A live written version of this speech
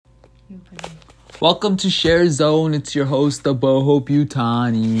Welcome to Share Zone. It's your host, the Boho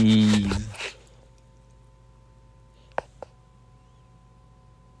Butanis.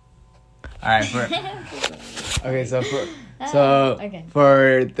 All right.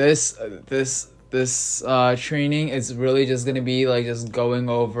 For this training, it's really just gonna be like just going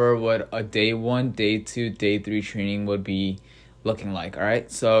over what a day 1, day 2, day 3 training would be looking like. All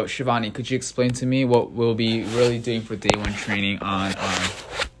right. So Shivani, could you explain to me what we'll be really doing for day 1 training on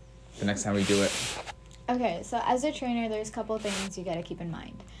the next time we do it? Okay, so as a trainer, there's a couple things you got to keep in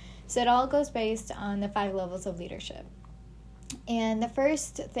mind. So it all goes based on the 5 levels of leadership. And the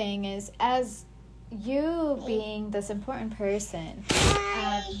first thing is, as you being this important person.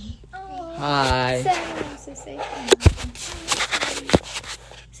 Hi. So say hi.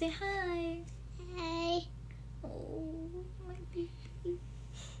 Say hi. Hi. Oh, my baby.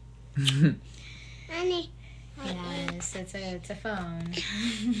 Honey. Yes, it's a phone.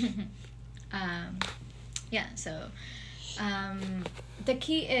 The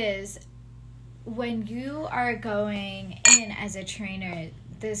key is when you are going in as a trainer,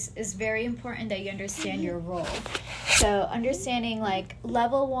 this is very important that you understand your role. So understanding like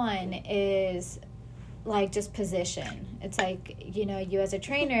level 1 is like just position. It's like, you know, you as a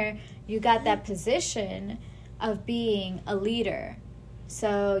trainer, you got that position of being a leader.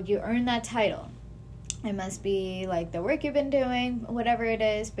 So you earn that title. It must be like the work you've been doing, whatever it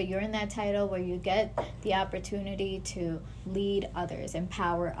is, but you're in that title where you get the opportunity to lead others,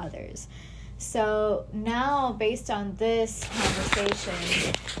 empower others. So now, based on this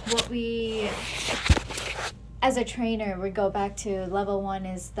conversation, as a trainer, we go back to level 1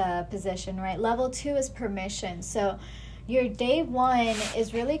 is the position, right? Level 2 is permission. So your day 1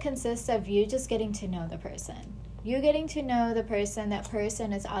 is really consists of you just getting to know the person. You getting to know the person, that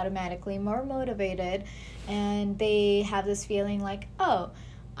person is automatically more motivated and they have this feeling like, oh,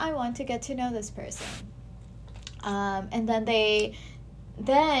 I want to get to know this person. And then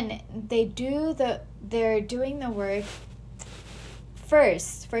they're doing the work.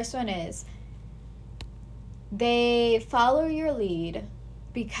 First one is they follow your lead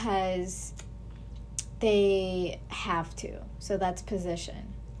because they have to. So that's position.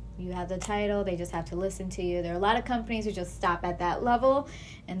 You have the title, they just have to listen to you. There are a lot of companies who just stop at that level,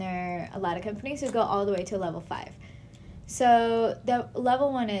 and there are a lot of companies who go all the way to level 5. So the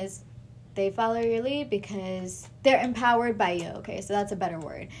level 1 is they follow your lead because they're empowered by you. Okay, so that's a better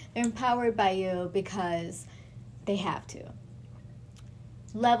word. They're empowered by you because they have to.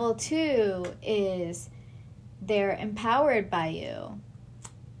 Level 2 is they're empowered by you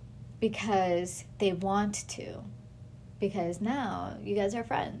because they want to. Because now you guys are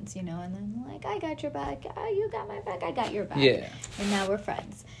friends, you know, and then like, I got your back, you got my back, I got your back. Yeah. And now we're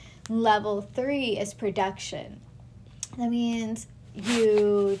friends. Level 3 is production. That means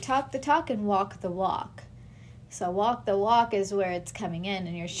you talk the talk and walk the walk. So walk the walk is where it's coming in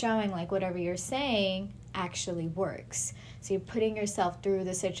and you're showing like whatever you're saying actually works. So you're putting yourself through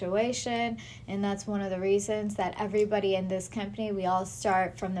the situation, and that's one of the reasons that everybody in this company, we all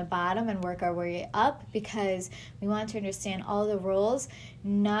start from the bottom and work our way up, because we want to understand all the rules,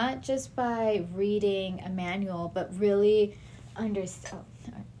 not just by reading a manual, but really understand.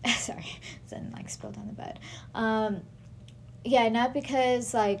 Sorry, then like spilled on the bed. Not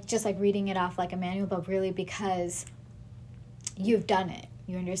because like just like reading it off like a manual, but really because you've done it.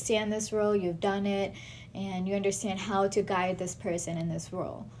 You understand this role, you've done it, and you understand how to guide this person in this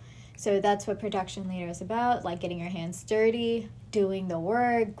role. So that's what production leader is about, like getting your hands dirty, doing the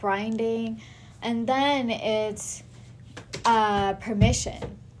work, grinding. And then it's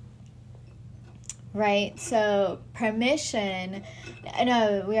permission, right? So permission,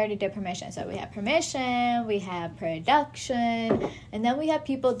 no, we already did permission. So we have permission, we have production, and then we have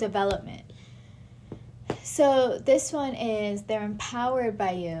people development. So this one is they're empowered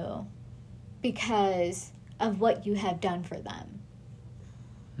by you because of what you have done for them.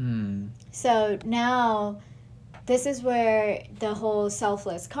 So now this is where the whole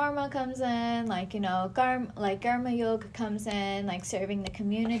selfless karma comes in, like, you know, karma yoga comes in, like serving the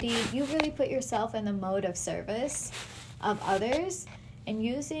community. You really put yourself in the mode of service of others and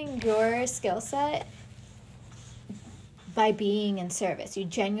using your skill set by being in service. You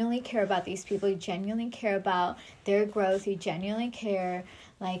genuinely care about these people. You genuinely care about their growth. You genuinely care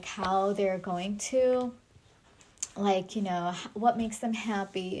like how they're going to, like, you know, what makes them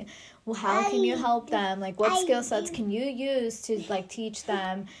happy. Well, how can you help them? Like, what skill sets can you use to like teach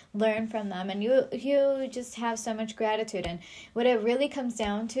them, learn from them? And you just have so much gratitude. And what it really comes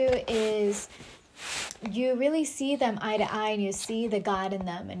down to is you really see them eye to eye, and you see the God in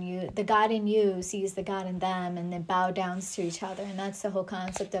them, and the God in you sees the God in them, and then bow down to each other. And that's the whole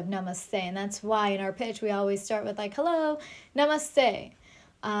concept of namaste. And that's why in our pitch we always start with like, hello, namaste,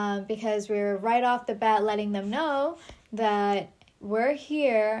 because we're right off the bat letting them know that we're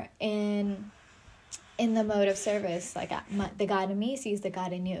here in the mode of service. Like the God in me sees the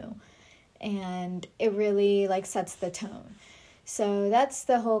God in you, and it really like sets the tone. So that's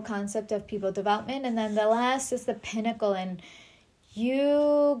the whole concept of people development. And then the last is the pinnacle. And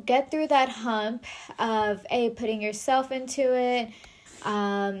you get through that hump of putting yourself into it,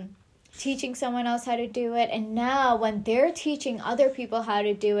 teaching someone else how to do it. And now when they're teaching other people how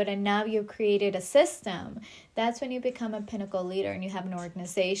to do it, and now you've created a system, that's when you become a pinnacle leader and you have an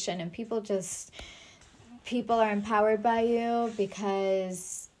organization. And people are empowered by you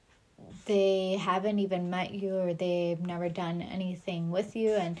because they haven't even met you, or they've never done anything with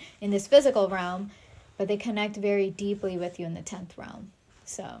you and in this physical realm, but they connect very deeply with you in the 10th realm.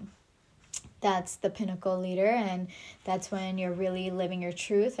 So that's the pinnacle leader, and that's when you're really living your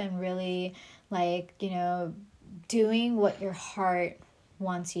truth and really like, doing what your heart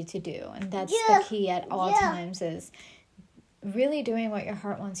wants you to do. And that's the key at all times, is really doing what your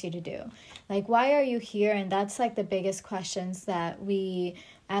heart wants you to do. Like, why are you here? And that's like the biggest questions that we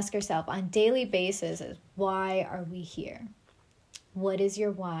ask ourselves on daily basis, is why are we here? What is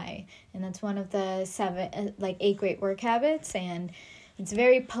your why? And that's one of the 8 great work habits, and it's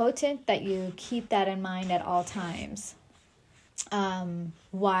very potent that you keep that in mind at all times.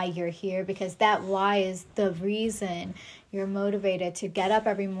 Why you're here, because that why is the reason you're motivated to get up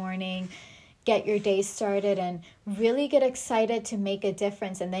every morning, get your day started, and really get excited to make a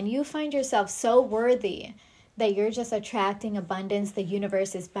difference. And then you find yourself so worthy that you're just attracting abundance. The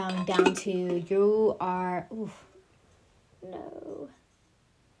universe is bowing down to you. You are... Oof. No.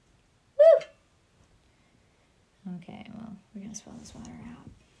 Woo! Okay, well, we're going to spill this water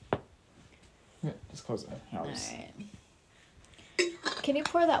out. Yeah, just close it. All right. Can you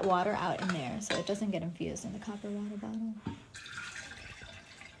pour that water out in there so it doesn't get infused in the copper water bottle?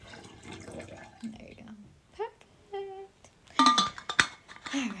 There you go. Perfect.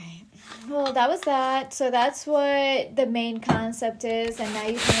 All right. Well, that was that. So that's what the main concept is. And now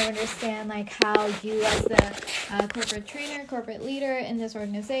you kind of understand like how you as the corporate trainer, corporate leader in this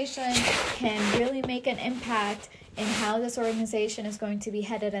organization can really make an impact in how this organization is going to be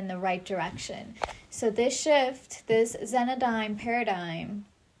headed in the right direction. So this shift, this Zenadime paradigm,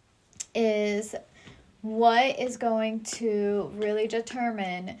 is what is going to really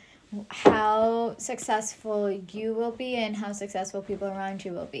determine how successful you will be and how successful people around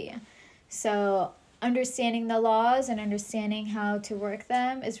you will be. So understanding the laws and understanding how to work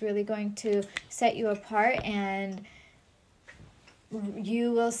them is really going to set you apart, and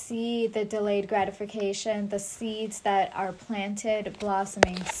you will see the delayed gratification, the seeds that are planted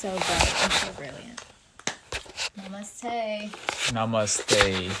blossoming so bright and so brilliant. Namaste.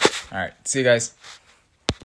 Namaste. All right. See you guys.